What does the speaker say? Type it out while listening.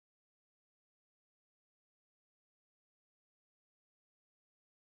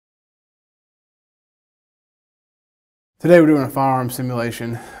Today we're doing a firearm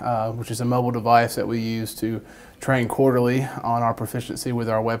simulation, which is a mobile device that we use to train quarterly on our proficiency with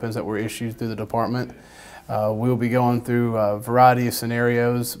our weapons that were issued through the department. We'll be going through a variety of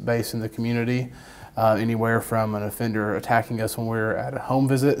scenarios based in the community, anywhere from an offender attacking us when we're at a home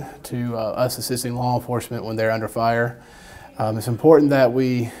visit to us assisting law enforcement when they're under fire. It's important that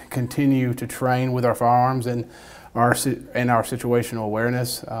we continue to train with our firearms and our situational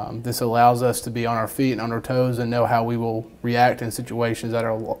awareness. This allows us to be on our feet and on our toes and know how we will react in situations that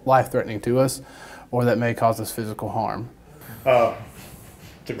are life-threatening to us or that may cause us physical harm. The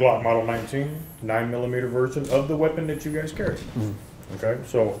Glock Model 19, 9mm version of the weapon that you guys carry. Okay,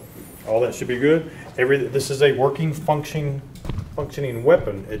 so all that should be good. This is a working, functioning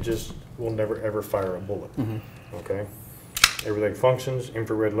weapon. It just will never ever fire a bullet. Okay. Everything functions,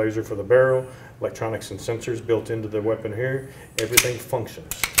 infrared laser for the barrel, electronics and sensors built into the weapon here. Everything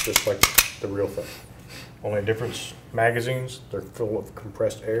functions just like the real thing. Only difference, magazines, they're full of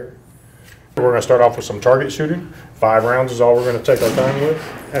compressed air. We're going to start off with some target shooting. 5 rounds is all we're going to take our time with.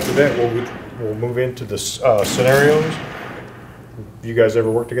 After that, we'll move into the scenarios. You guys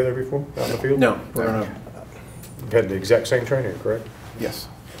ever worked together before out in the field? No. You had the exact same training, correct? Yes.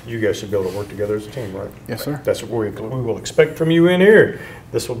 You guys should be able to work together as a team, right? Yes, sir. That's what we will expect from you in here.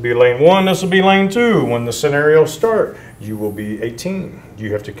 This will be lane 1, this will be lane 2. When the scenarios start, you will be a team.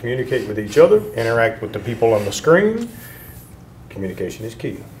 You have to communicate with each other, interact with the people on the screen. Communication is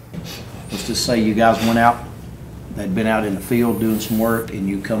key. Let's just say you guys went out, they'd been out in the field doing some work, and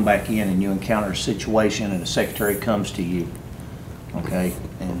you come back in and you encounter a situation and the secretary comes to you, okay?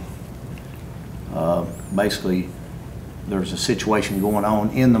 And basically, there's a situation going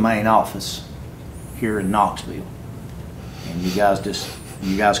on in the main office here in Knoxville. And you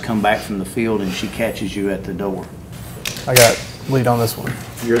guys come back from the field and she catches you at the door. I got lead on this one.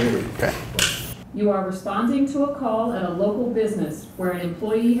 You're in the lead. Okay. You are responding to a call at a local business where an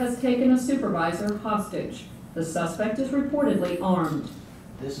employee has taken a supervisor hostage. The suspect is reportedly armed.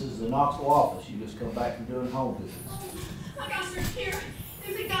 This is the Knoxville office. You just come back from doing home visits. I got searched here.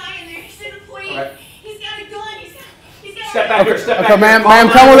 There's a guy in there. He's an employee. Right. He's got a gun. He's got Step back here, step back Okay, here. ma'am,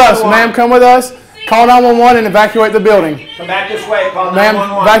 come with us. Ma'am, come with us. Call 911 and evacuate the building. Come back this way, call Ma'am,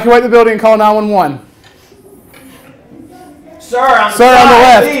 911. evacuate the building and call 911. Sir, on the Sir, on the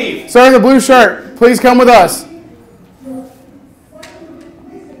left. leave. Sir in the blue shirt, please come with us.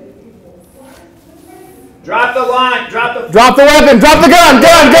 Drop the line, drop the... Drop the weapon, drop the gun,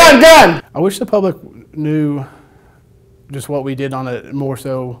 gun. I wish the public knew just what we did on it, more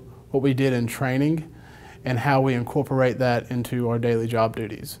so what we did in training and how we incorporate that into our daily job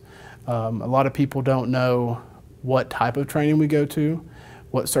duties. A lot of people don't know what type of training we go to,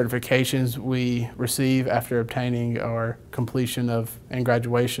 what certifications we receive after obtaining our completion of and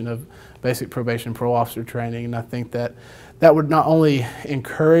graduation of basic probation parole officer training. And I think that that would not only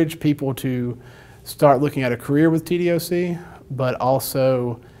encourage people to start looking at a career with TDOC, but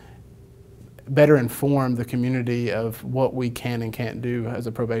also better inform the community of what we can and can't do as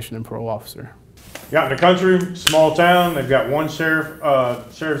a probation and parole officer. Out in the country, small town, they've got one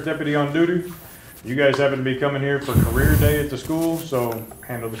sheriff's deputy on duty. You guys happen to be coming here for career day at the school, so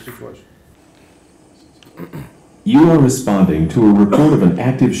handle the situation. You are responding to a report of an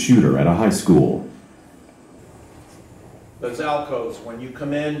active shooter at a high school. Those alcoves, when you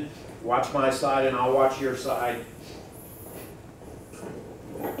come in, watch my side and I'll watch your side.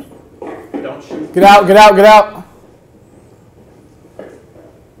 Don't shoot. Get out, get out, get out.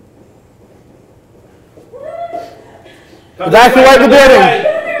 Evacuate the building.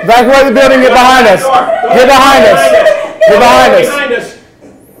 Evacuate the building, get behind us. Get behind us. Get behind us.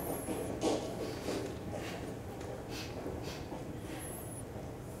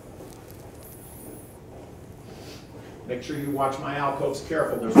 Make sure you watch my alcoves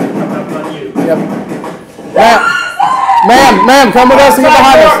careful. There's one coming up on you. Yep. Ma'am, come with us and get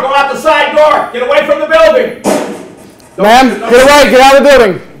behind us. Go out the side door. Get away from the building. Ma'am, get away. Get out of the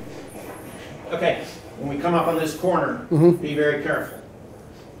building. Okay. When we come up on this corner, be very careful.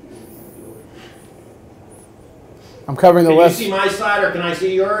 I'm covering the left. Can you see my side or can I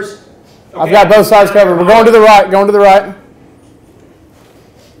see yours? Okay. I've got both sides covered. We're going to the right. Going to the right.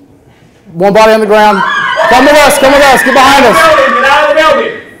 One body on the ground. Come with us. Come with us. Get behind us. Get out of the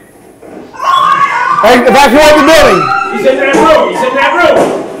building. Hey, evacuate the building. He's in that room. He's in that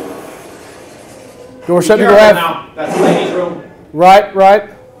room. Door shut to the left. Now. That's the lady's room.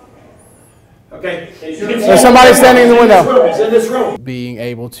 Right. Okay. There's somebody standing in the window. He's in this room. Being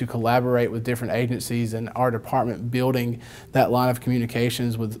able to collaborate with different agencies and our department building that line of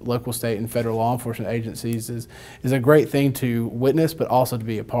communications with local, state, and federal law enforcement agencies is a great thing to witness, but also to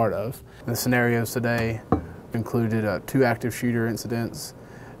be a part of. The scenarios today included 2 active shooter incidents.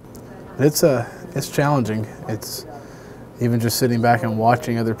 It's challenging. It's even just sitting back and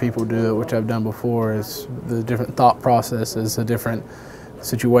watching other people do it, which I've done before, is the different thought processes, the different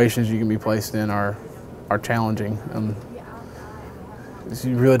situations you can be placed in are challenging.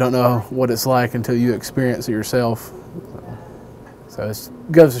 You really don't know what it's like until you experience it yourself. So it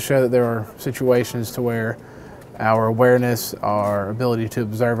goes to show that there are situations to where our awareness, our ability to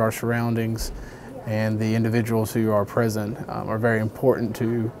observe our surroundings, and the individuals who are present are very important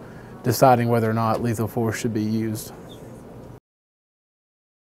to deciding whether or not lethal force should be used.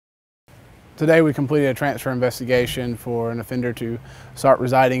 Today we completed a transfer investigation for an offender to start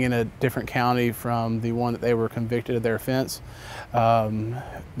residing in a different county from the one that they were convicted of their offense.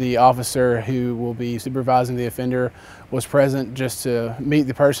 The officer who will be supervising the offender was present just to meet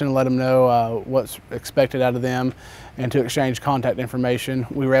the person and let them know what's expected out of them and to exchange contact information.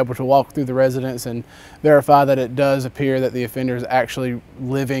 We were able to walk through the residence and verify that it does appear that the offender is actually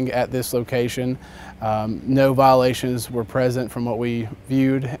living at this location. No violations were present from what we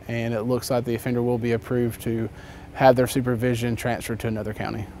viewed, and it looks like the offender will be approved to have their supervision transferred to another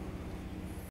county.